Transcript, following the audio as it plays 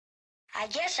I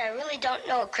guess I really don't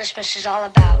know what Christmas is all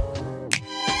about. Isn't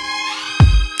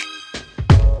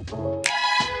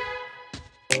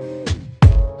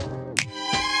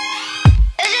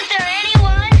there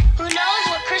anyone who knows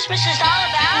what Christmas is all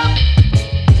about?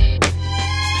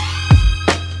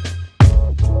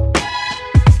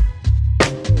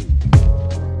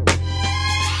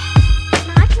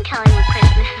 I can tell you what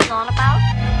Christmas is all about.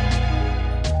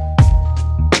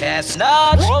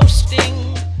 Chestnuts roasting,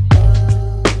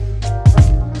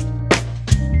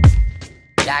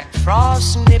 Jack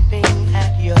Frost nipping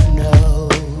at your nose.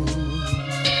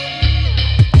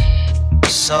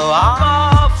 So I'm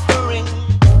offering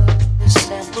this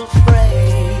simple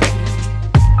phrase.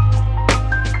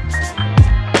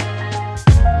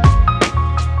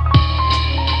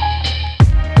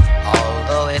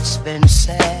 Although it's been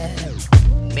said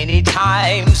many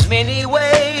times, many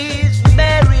ways,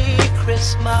 Merry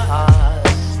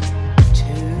Christmas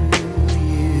to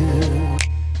you.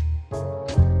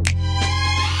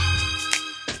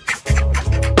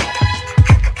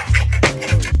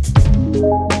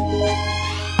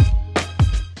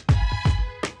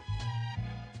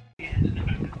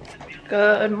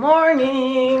 Good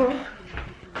morning.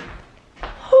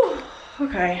 Whew.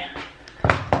 Okay.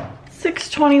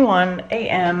 6:21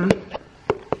 a.m.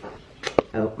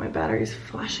 Oh, my battery's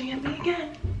flashing at me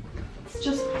again. It's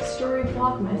just story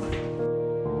Vlogmas.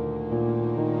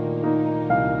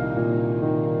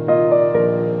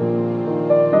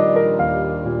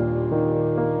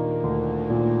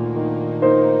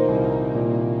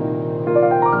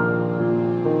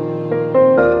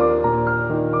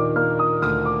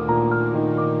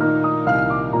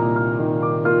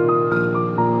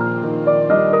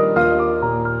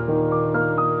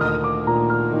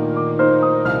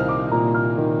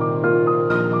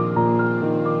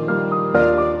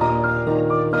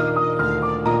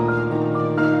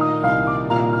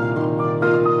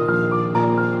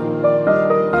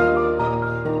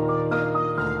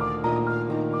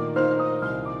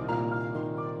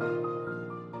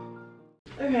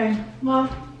 Okay, well,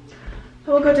 I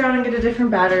will go down and get a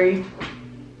different battery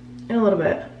in a little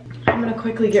bit. I'm gonna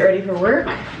quickly get ready for work.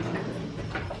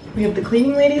 We have the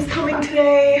cleaning ladies coming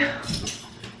today,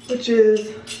 which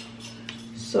is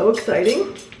so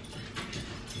exciting.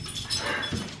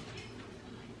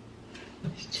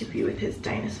 There's Chippy with his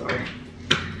dinosaur.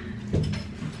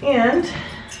 And,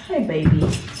 hi baby.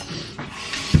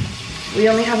 We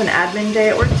only have an admin day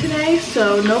at work today,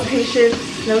 so no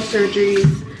patients, no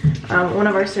surgeries. One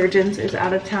of our surgeons is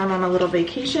out of town on a little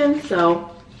vacation, so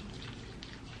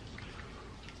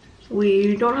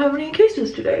we don't have any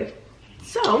cases today.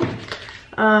 So,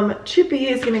 Chippy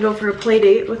is gonna go for a play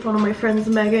date with one of my friends,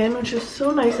 Megan, which is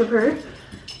so nice of her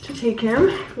to take him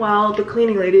while the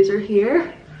cleaning ladies are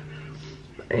here.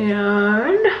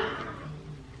 And,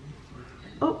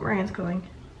 oh, Ryan's going.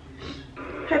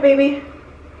 Hi, baby.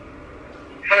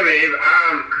 Hey babe,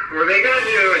 were they gonna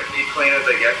do a deep clean of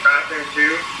the guest bathroom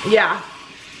too? Yeah.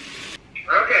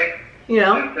 Okay. You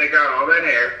know? Just take out all that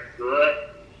hair.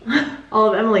 All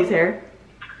of Emily's hair.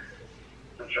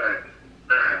 That's right.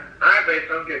 Alright babe,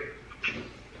 sounds good.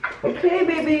 Okay,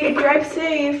 baby, drive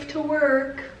safe to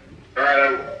work.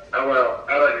 Alright, I will.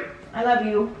 I love you. I love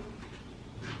you.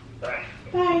 Bye.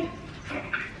 Bye.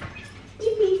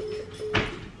 Chippy,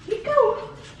 here you go.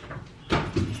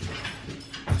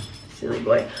 Silly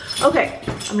boy. Okay,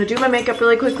 I'm gonna do my makeup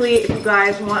really quickly. If you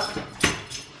guys want,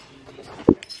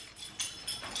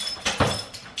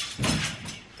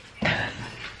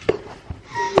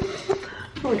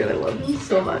 oh my god, I love him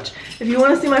so much. If you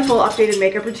want to see my full updated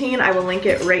makeup routine, I will link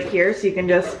it right here, so you can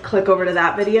just click over to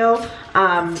that video.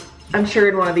 I'm sure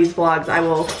in one of these vlogs I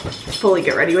will fully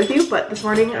get ready with you, but this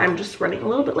morning I'm just running a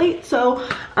little bit late, so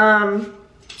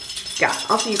yeah,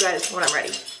 I'll see you guys when I'm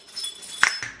ready.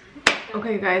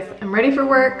 Okay, you guys, I'm ready for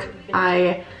work.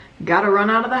 I gotta run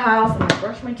out of the house. I'm gonna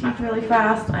brush my teeth really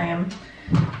fast. I am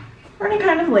running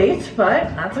kind of late, but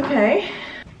that's okay.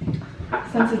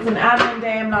 Since it's an admin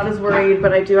day, I'm not as worried,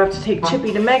 but I do have to take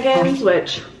Chippy to Megan's,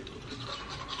 which is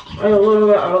a little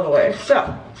bit out of the way.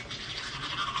 So,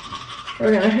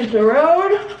 we're gonna hit the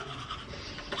road.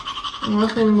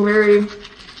 Nothing very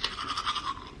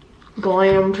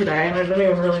glam today, and I didn't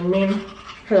even really mean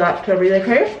for that to be the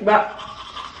case, but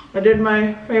I did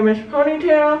my famous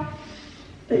ponytail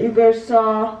that you guys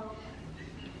saw,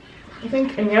 I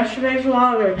think in yesterday's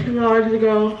vlog or 2 vlogs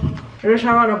ago. I just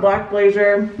have on a black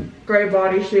blazer, gray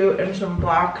bodysuit, and some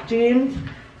black jeans.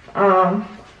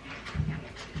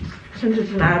 Since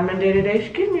it's an admin day today,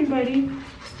 excuse me, buddy.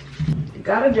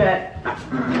 Got a jet.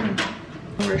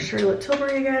 Over Charlotte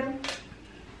Tilbury again.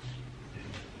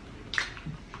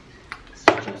 It's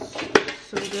just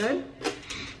so good.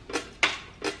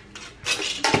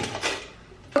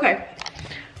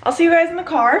 I'll see you guys in the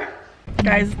car.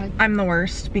 Guys, I'm the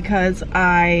worst because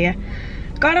I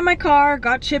got in my car,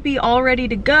 got Chippy all ready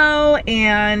to go,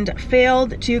 and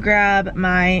failed to grab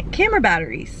my camera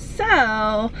battery.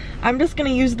 So I'm just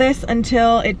gonna use this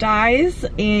until it dies,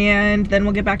 and then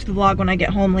we'll get back to the vlog when I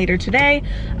get home later today.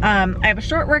 I have a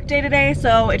short work day today,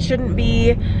 so it shouldn't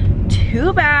be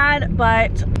too bad,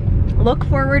 but look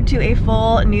forward to a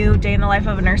full new day in the life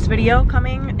of a nurse video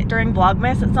coming during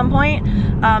Vlogmas at some point.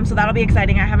 So that'll be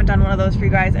exciting. I haven't done one of those for you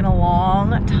guys in a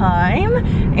long time,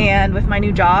 and with my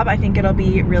new job, I think it'll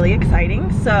be really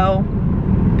exciting. So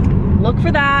look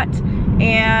for that.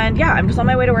 And yeah, I'm just on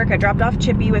my way to work. I dropped off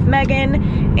Chippy with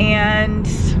Megan, and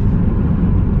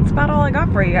that's about all I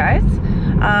got for you guys.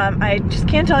 I just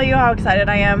can't tell you how excited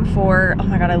I am for, oh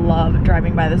my God, I love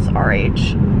driving by this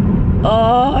RH.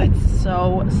 Oh, it's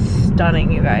so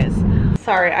stunning, you guys.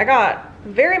 Sorry, I got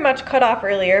very much cut off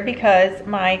earlier because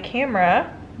my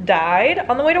camera died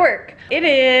on the way to work. It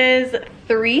is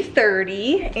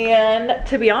 3:30, and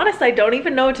to be honest, I don't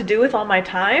even know what to do with all my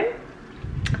time,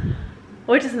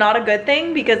 which is not a good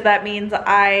thing because that means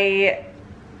I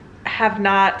have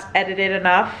not edited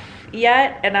enough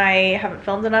yet and I haven't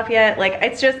filmed enough yet. Like,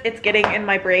 it's getting in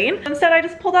my brain. Instead, I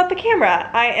just pulled out the camera.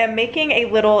 I am making a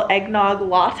little eggnog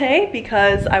latte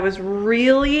because I was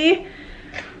really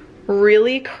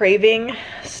craving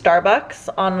Starbucks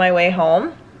on my way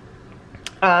home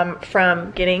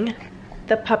from getting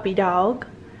the puppy dog.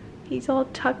 He's all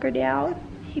tuckered out.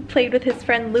 He played with his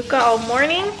friend Luca all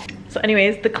morning. So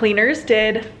anyways, the cleaners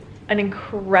did an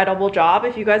incredible job.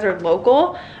 If you guys are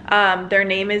local, their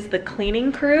name is The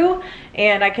Cleaning Crew,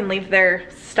 and I can leave their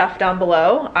stuff down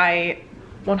below. I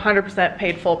 100%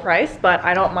 paid full price, but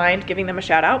I don't mind giving them a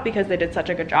shout out because they did such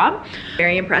a good job.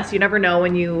 Very impressed. You never know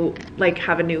when you like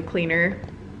have a new cleaner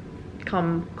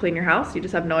come clean your house. You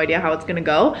just have no idea how it's gonna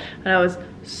go. And I was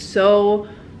so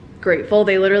grateful.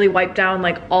 They literally wiped down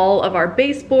like all of our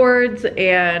baseboards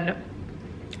and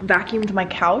vacuumed my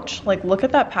couch. Like, look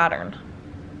at that pattern.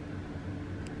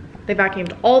 They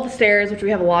vacuumed all the stairs, which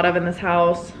we have a lot of in this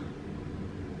house.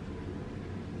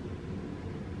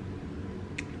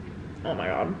 Oh my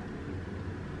God.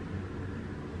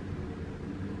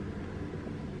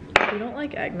 If you don't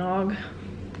like eggnog,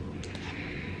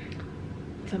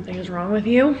 something is wrong with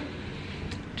you.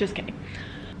 Just kidding.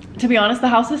 To be honest, the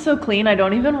house is so clean, I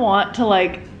don't even want to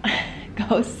like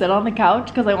go sit on the couch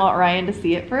because I want Ryan to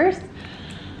see it first.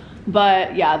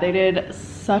 But yeah, they did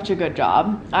such a good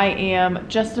job. I am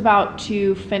just about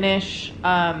to finish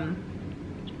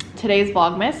today's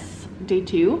Vlogmas, day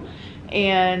 2,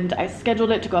 and I scheduled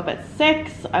it to go up at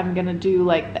 6. I'm gonna do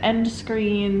like the end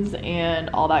screens and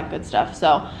all that good stuff.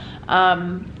 So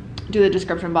do the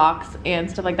description box and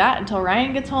stuff like that until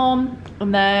Ryan gets home,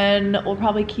 and then we'll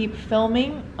probably keep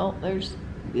filming. Oh, this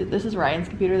is Ryan's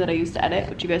computer that I used to edit,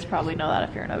 which you guys probably know that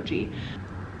if you're an OG.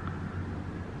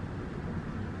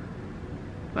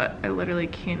 But I literally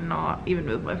cannot even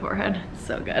move my forehead. It's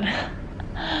so good.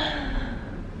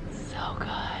 So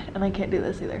good. And I can't do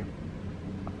this either.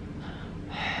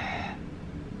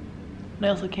 And I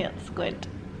also can't squint.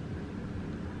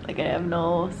 Like, I have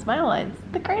no smile lines.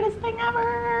 The greatest thing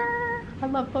ever. I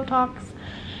love Botox.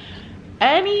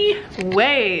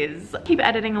 Anyways, keep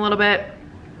editing a little bit.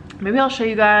 Maybe I'll show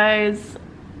you guys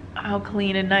how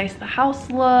clean and nice the house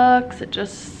looks. It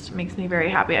just makes me very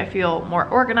happy. I feel more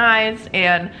organized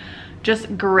and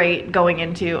just great going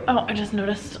into, oh, I just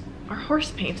noticed our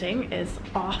horse painting is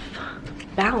off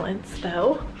balance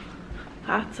though.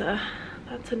 That's a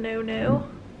no-no.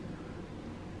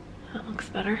 That looks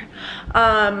better.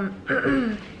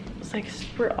 It's like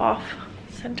super off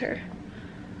center.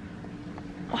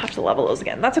 I'll have to level those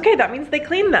again. That's okay, that means they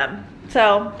cleaned them.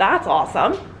 So that's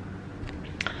awesome.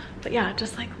 But yeah,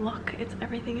 just like look,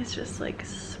 everything is just like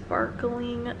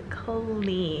sparkling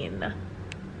clean.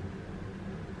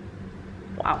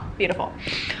 Wow, beautiful.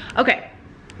 Okay,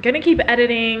 gonna keep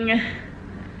editing.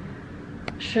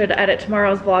 Should edit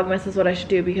tomorrow's Vlogmas is what I should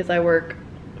do because I work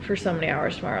for so many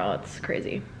hours tomorrow. It's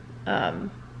crazy.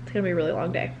 It's gonna be a really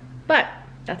long day, but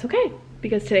that's okay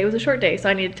because today was a short day, so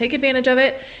I need to take advantage of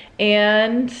it.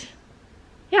 And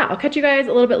yeah, I'll catch you guys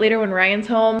a little bit later when Ryan's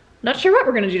home. Not sure what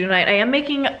we're gonna do tonight. I am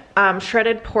making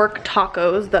shredded pork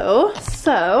tacos though,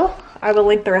 so I will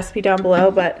link the recipe down below,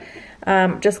 but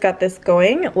just got this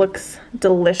going. It looks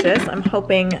delicious. I'm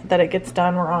hoping that it gets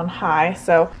done. We're on high,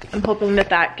 so I'm hoping that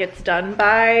that gets done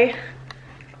by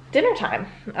dinner time.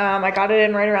 I got it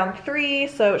in right around 3,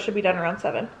 so it should be done around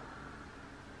 7.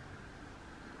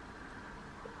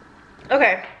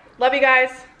 Okay, love you guys.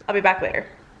 I'll be back later.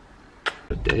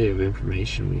 A day of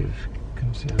information we've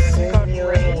come see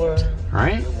Right?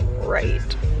 Right?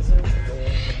 Right.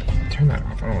 Turn that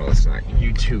off. I don't want to listen to that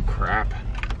YouTube crap.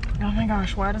 Oh my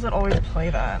gosh, why does it always play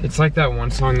that? It's like that one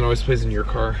song that always plays in your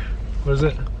car. What is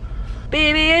it?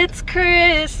 Baby, it's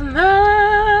Christmas.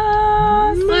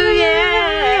 Oh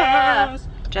yeah.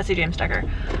 Jesse James Decker.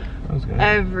 That was good.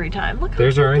 Every time. Look how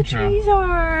There's our cute the intro. trees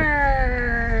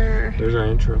are. There's our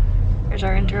intro. There's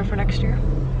our intro for next year.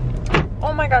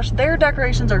 Oh my gosh, their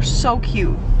decorations are so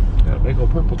cute. Got a big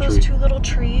old purple Those tree. two little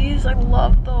trees, I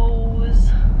love those.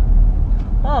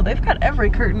 Oh, they've got every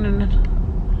curtain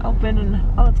and open and,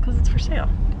 oh, it's because it's for sale.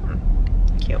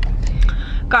 Cute.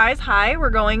 Guys, hi, we're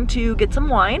going to get some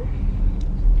wine.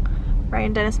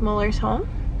 Ryan Dennis Muller's home.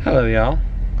 Hello, y'all.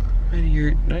 Maddie,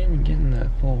 you're not even getting that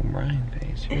full Ryan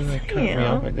face. You're like It's cutting me you.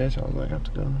 off like this. I was like, I have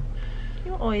to go.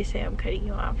 You always say I'm cutting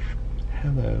you off.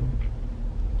 Hello.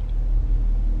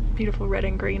 Beautiful red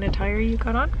and green attire you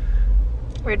got on.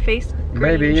 Red face, green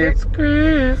Baby, shirt. it's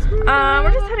Christmas.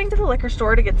 We're just heading to the liquor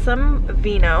store to get some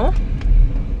vino.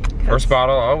 First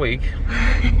bottle all week.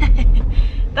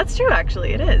 That's true,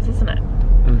 actually. It is, isn't it?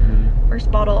 Mm-hmm.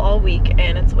 First bottle all week,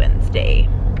 and it's Wednesday.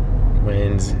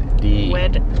 Wednesday.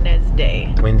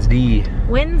 Wednesday. Wednesday.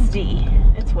 Wednesday.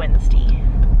 It's Wednesday.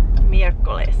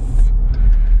 Miércoles.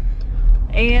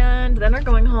 And then we're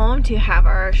going home to have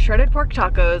our shredded pork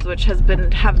tacos, which have been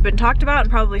talked about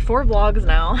in probably 4 vlogs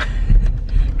now.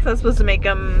 Because I was supposed to make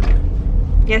them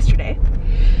yesterday.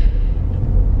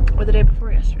 Or the day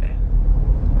before yesterday.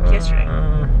 Yesterday.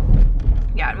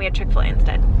 Yeah, and we had Chick-fil-A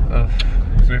instead.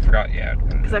 Because we forgot, yeah.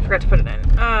 Because I forgot to put it in.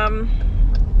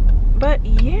 But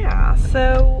yeah,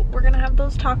 so we're gonna have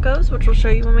those tacos, which we'll show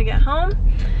you when we get home.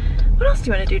 What else do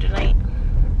you want to do tonight?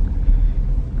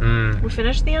 We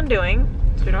finished The Undoing,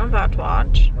 so we don't have that to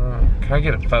watch. Can I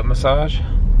get a foot massage?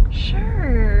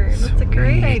 Sure, that's a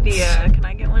great Sweet. idea. Can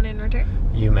I get one in return?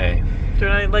 You may. Do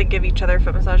I like give each other a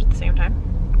foot massage at the same time?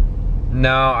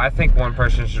 No, I think one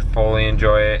person should fully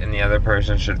enjoy it and the other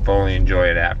person should fully enjoy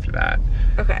it after that.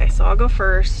 Okay, so I'll go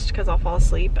first because I'll fall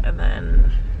asleep, and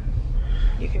then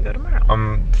you can go tomorrow.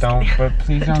 But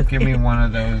please don't give me one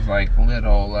of those like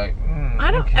little like. I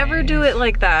don't ever do it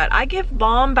like that. I give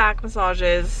bomb back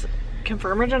massages,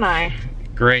 confirm or deny.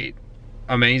 Great,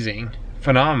 amazing,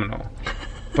 phenomenal.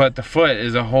 But the foot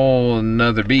is a whole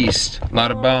nother beast. A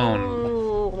lot of bone,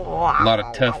 a lot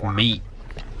of tough meat.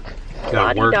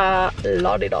 Gotta work.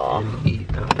 La-di-da. And eat.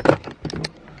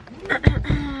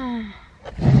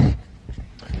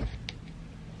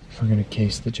 We're gonna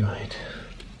case the joint.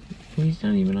 He's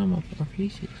not even on my 4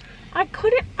 pieces. I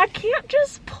can't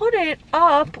just put it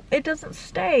up. It doesn't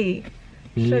stay.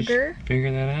 Sugar. Just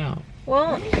figure that out.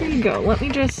 Well, here you go. Let me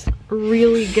just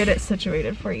really get it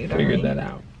situated for you, darling. Figure that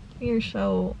out. You're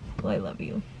so, I love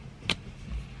you.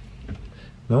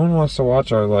 No one wants to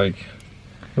watch our like.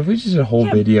 What if we just did a whole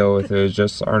video with it was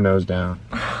just our nose down?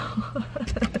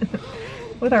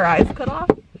 With our eyes cut off?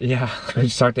 Yeah, I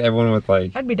just talked to everyone with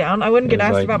like. I'd be down. I wouldn't get It was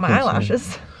asked like about my concern.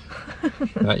 eyelashes.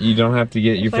 You don't have to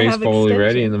get your If I face have fully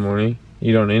ready in the extensions. morning.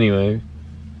 You don't anyway.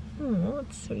 Oh,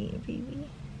 that's sweet, baby.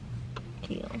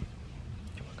 Cute. I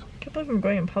can't believe I'm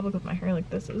going in public with my hair like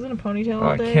this. It was in a ponytail Oh, all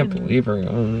I day. can't and- believe her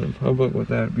going in public with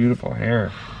that beautiful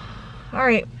hair. All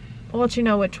right, I'll let you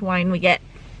know which wine we get.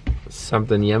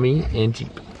 Something yummy and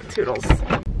cheap. Toodles.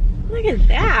 Look at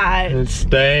that. It's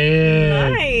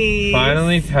staying. Nice.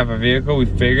 Finally have a vehicle. We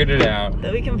figured it out.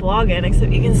 That we can vlog in,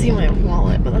 except you can see my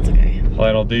wallet, but that's okay.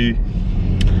 That'll do.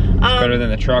 Better than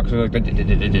the trucks. We're like.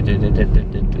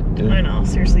 I know,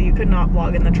 seriously, you could not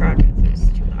vlog in the truck because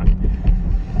it's too loud.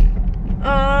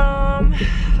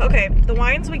 Okay, the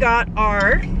wines we got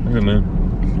are. Look at the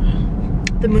moon.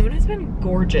 The moon has been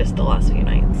gorgeous the last few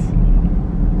nights.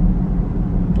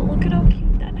 But look at how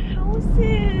cute that house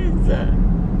is.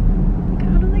 Like,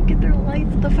 how do they get their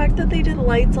lights? The fact that they did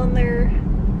lights on their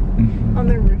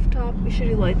rooftop. We should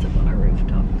do lights up on our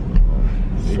rooftop.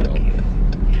 So cute.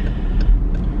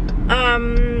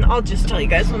 I'll just tell you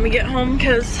guys when we get home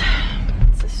because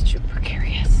this is too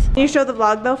precarious. Can you show the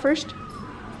vlog though first?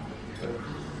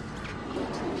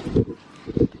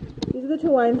 These are the 2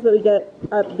 wines that we get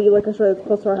at the liquor store that's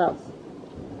close to our house.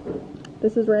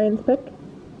 This is Ryan's pick.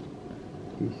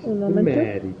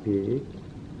 Maddie pig.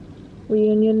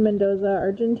 Reunion Mendoza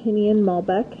Argentinian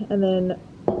Malbec, and then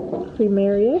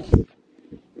Primarius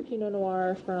Pinot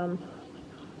Noir from.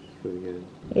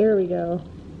 There we go.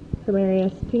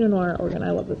 Primarius Pinot Noir Oregon.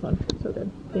 I love this one. So good.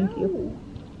 Thank you.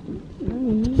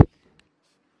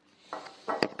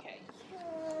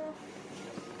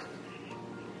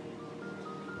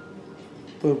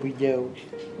 Booby Joe.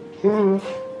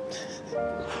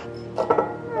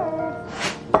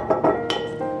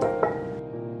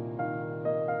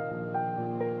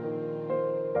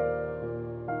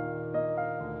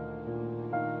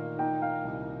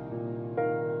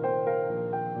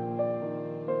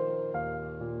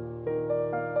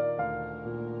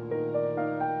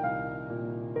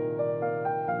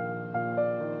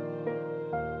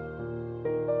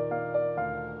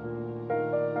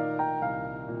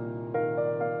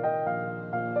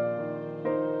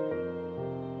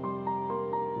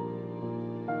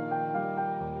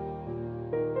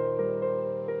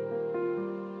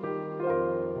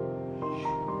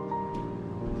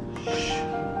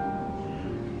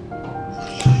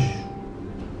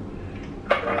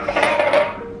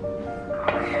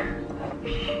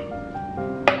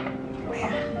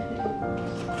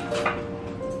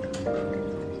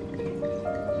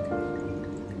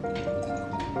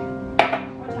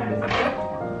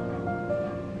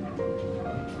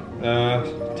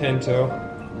 so.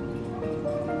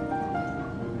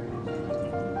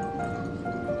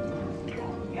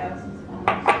 Yes.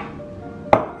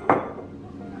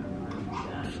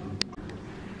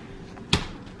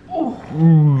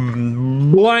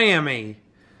 Blammy!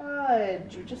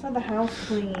 Fudge, you just had the house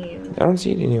clean. I don't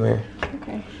see it anywhere.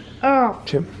 Okay. Oh,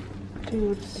 Chip.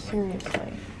 dude,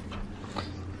 seriously.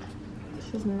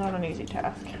 This is not an easy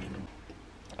task.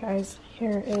 Guys,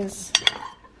 here is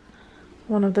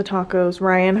one of the tacos.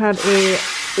 Ryan had a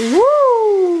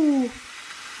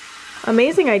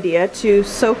amazing idea to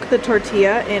soak the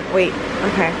tortilla in. Wait,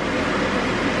 okay.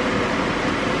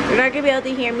 You're not gonna be able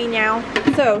to hear me now.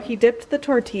 So he dipped the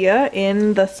tortilla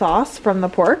in the sauce from the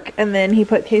pork, and then he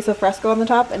put queso fresco on the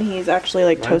top, and he's actually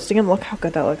like toasting them. Look how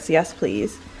good that looks. Yes,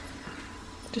 please.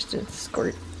 Just a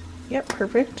squirt. Yep,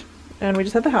 perfect. And we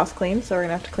just had the house clean, so we're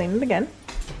gonna have to clean it again.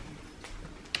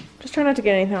 Just try not to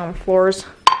get anything on the floors.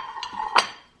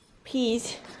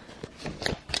 Peas.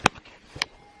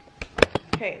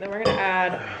 Okay, then we're gonna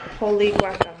add holy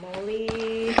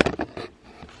guacamole.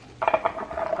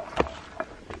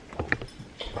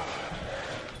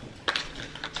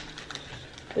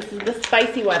 This is the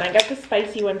spicy one. I got the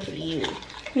spicy one for you.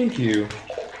 Thank you.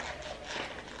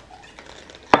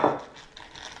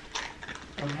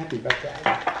 I'm happy about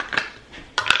that.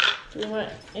 Do you want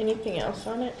anything else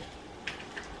on it?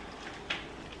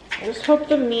 I just hope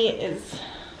the meat is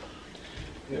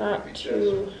not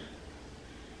too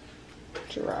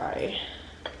dry.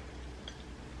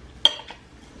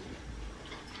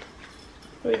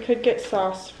 We could get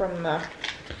sauce from the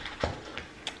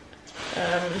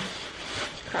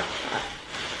crock pot.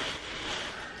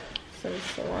 Some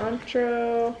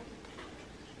cilantro.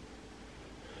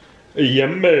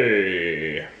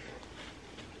 Yummy!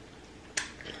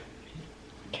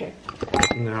 Okay.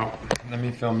 Now, let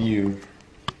me film you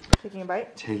Taking a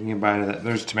bite? taking a bite of that.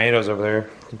 There's tomatoes over there.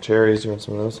 Some cherries. You want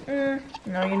some of those?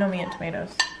 No, you know me and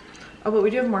tomatoes. Oh, but we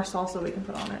do have more salsa we can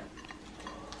put on it.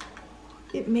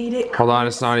 It made it. Hold on,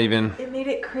 it's not even. It made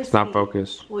it crispy. It's not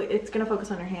focused. Well, it's gonna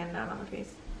focus on your hand, not on the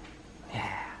face.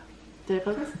 Yeah. Did it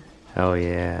focus? Hell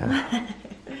yeah.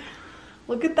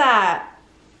 Look at that.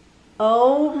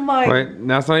 Oh my. Wait,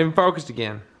 now it's not even focused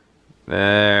again.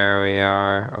 There we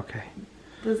are. Okay.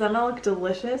 Does that not look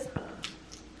delicious?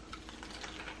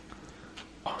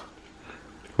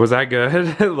 Was that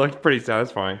good? It looked pretty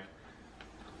satisfying.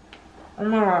 Oh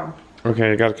my god.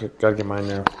 Okay, I gotta get mine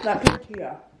now. That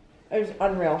tortilla is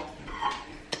unreal.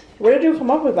 Where did you come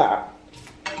up with that?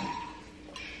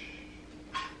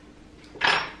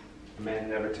 Man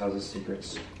never tells his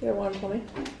secrets. You want to tell me?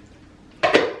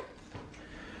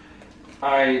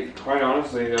 Quite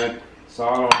honestly, I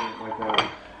saw it on like a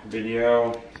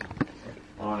video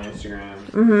on Instagram.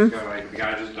 Mm-hmm. It's got, like, the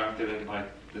guy just dunked it in like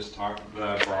this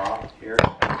the broth here.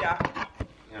 Yeah.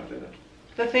 Yeah, did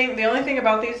it. The only thing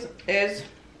about these is,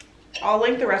 I'll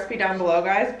link the recipe down below,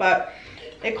 guys, but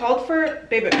it called for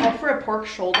a pork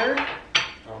shoulder,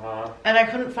 and I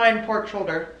couldn't find pork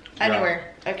shoulder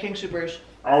anywhere at King Soopers.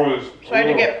 So I had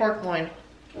to get pork loin.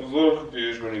 I was a little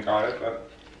confused when he got it, but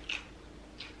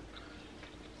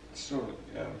still,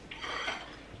 yeah.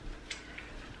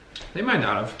 They might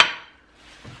not have.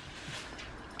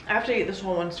 I have to eat this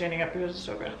whole one standing up because it's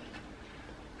so good.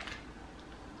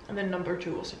 And then number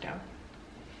 2 will sit down.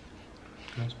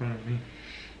 That's fine with me.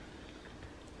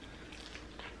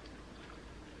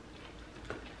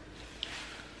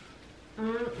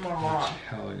 Mama.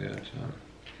 Hella good, so.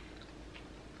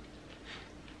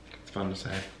 It's fun to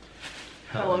say.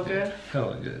 Hella good.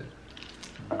 Hella good.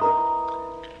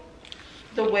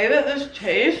 The way that this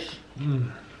tastes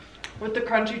with the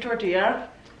crunchy tortilla,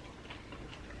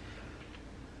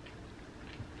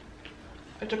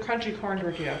 it's a crunchy corn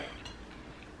tortilla.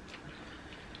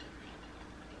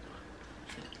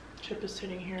 Chip is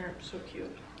sitting here, so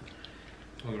cute.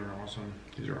 Those are awesome.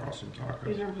 These are awesome tacos.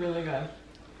 These are really good.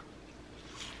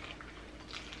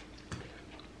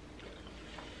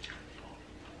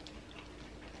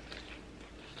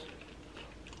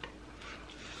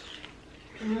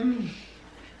 Mmm.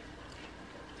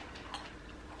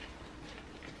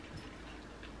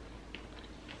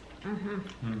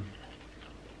 Mm-hmm.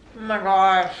 Oh my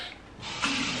gosh.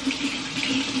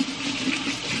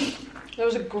 That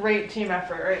was a great team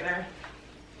effort right there.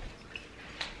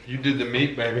 You did the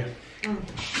meat, baby.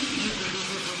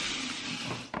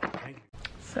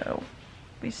 So,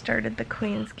 we started the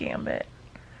Queen's Gambit.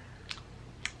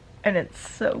 And it's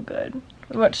so good.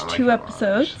 We watched 2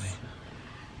 episodes.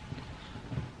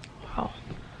 Wow.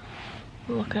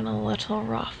 Looking a little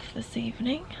rough this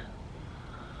evening.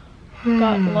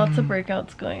 Got lots of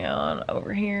breakouts going on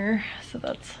over here, so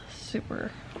that's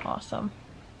super awesome.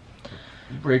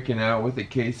 Breaking out with a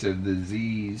case of the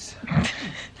Z's.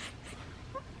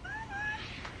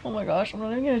 Oh my gosh, I'm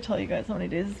not even gonna tell you guys how many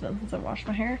days it's been since I washed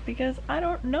my hair because I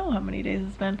don't know how many days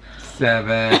it's been.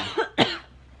 7.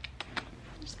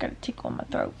 Just got a tickle in my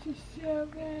throat.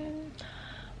 7.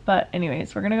 But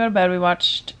anyways, we're gonna go to bed. Did we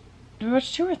watch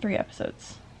 2 or 3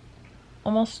 episodes?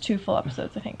 Almost 2 full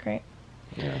episodes, I think, right?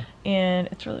 Yeah. And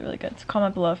it's really, really good. So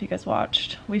comment below if you guys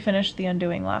watched. We finished The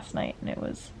Undoing last night and it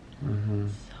was so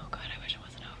good. I wish it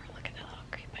wasn't over. Look at that little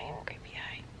creepy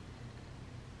eye.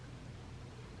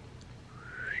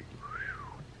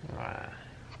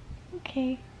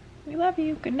 Okay. We love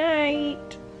you. Good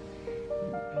night.